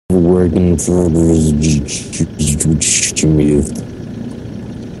working for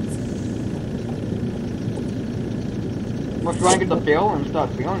Well, if you want to get the bill and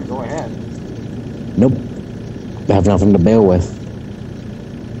start billing, go ahead. Nope. I have nothing to bail with.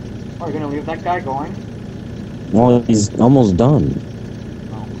 Oh, you're gonna leave that guy going? Well, he's almost done.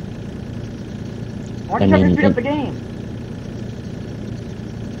 Oh. Why don't you try to speed up the game?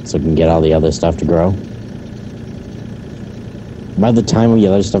 So we can get all the other stuff to grow. By the time the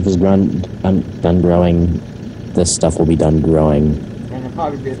other stuff is done growing, this stuff will be done growing. And it'll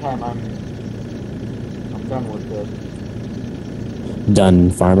probably be a time I'm done with this.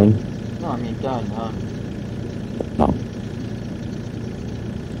 Done farming? No, I mean done. Oh.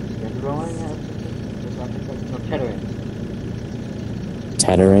 Done growing? No, tethering.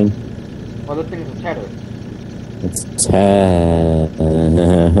 Tethering? Well, this thing is a tether. It's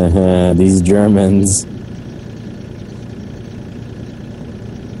these Germans.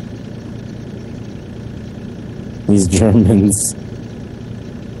 These Germans.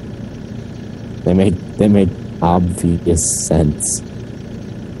 They made obvious sense.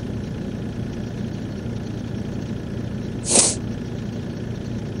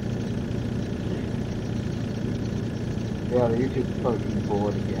 Yeah, the YouTube's probably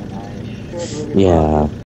bored again. I should really. Yeah.